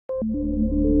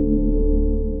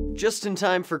Just in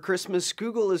time for Christmas,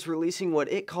 Google is releasing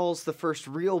what it calls the first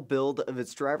real build of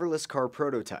its driverless car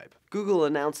prototype. Google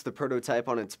announced the prototype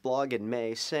on its blog in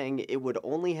May, saying it would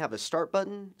only have a start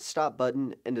button, stop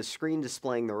button, and a screen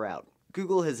displaying the route.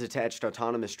 Google has attached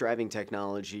autonomous driving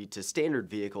technology to standard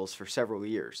vehicles for several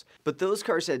years, but those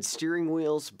cars had steering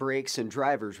wheels, brakes, and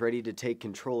drivers ready to take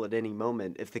control at any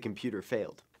moment if the computer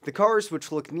failed. The cars,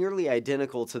 which look nearly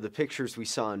identical to the pictures we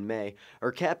saw in May,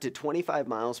 are capped at 25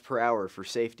 miles per hour for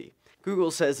safety.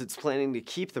 Google says it's planning to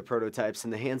keep the prototypes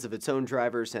in the hands of its own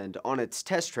drivers and on its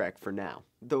test track for now.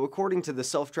 Though according to the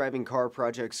Self-Driving Car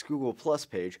Project's Google Plus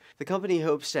page, the company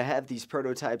hopes to have these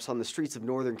prototypes on the streets of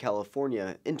Northern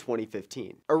California in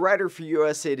 2015. A writer for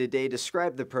USA Today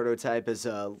described the prototype as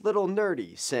a little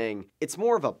nerdy, saying, "It's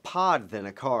more of a pod than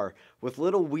a car, with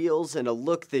little wheels and a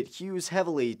look that hews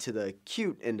heavily to the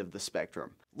cute end of the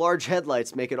spectrum. Large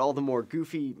headlights make it all the more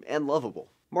goofy and lovable."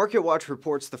 MarketWatch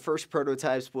reports the first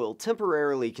prototypes will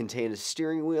temporarily contain a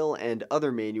steering wheel and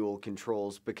other manual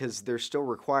controls because they're still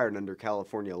required under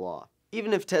California law.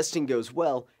 Even if testing goes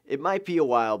well, it might be a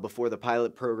while before the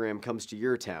pilot program comes to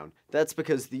your town. That's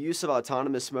because the use of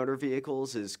autonomous motor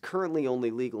vehicles is currently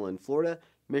only legal in Florida,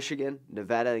 Michigan,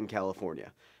 Nevada, and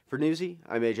California. For Newsy,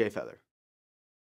 I'm AJ Feather.